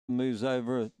Moves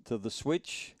over to the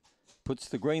switch, puts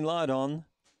the green light on,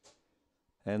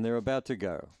 and they're about to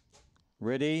go.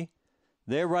 Ready?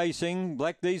 They're racing.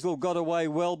 Black Diesel got away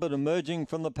well, but emerging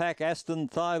from the pack, Aston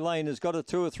Thigh Lane has got a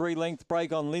 2 or 3 length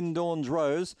break on Lindorn's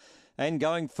Rose. And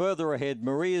going further ahead,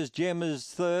 Maria's Gem is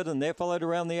third, and they're followed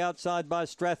around the outside by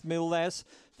Strathmill Lass.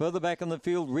 Further back in the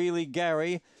field, Really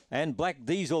Gary and Black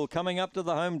Diesel coming up to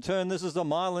the home turn. This is a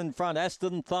mile in front.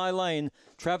 Aston Thigh Lane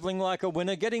travelling like a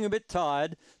winner, getting a bit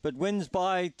tired, but wins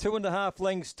by 2.5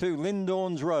 lengths to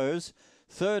Lindorn's Rose.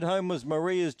 Third home was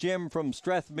Maria's Gem from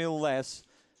Strathmill Lass.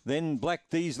 Then Black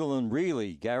Diesel and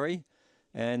Really Gary,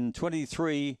 and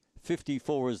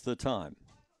 23.54 is the time.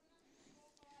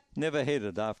 Never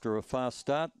headed after a fast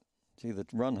start. Gee, the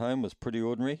run home was pretty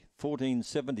ordinary.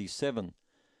 14.77.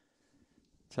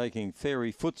 Taking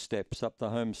fairy footsteps up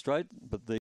the home straight, but the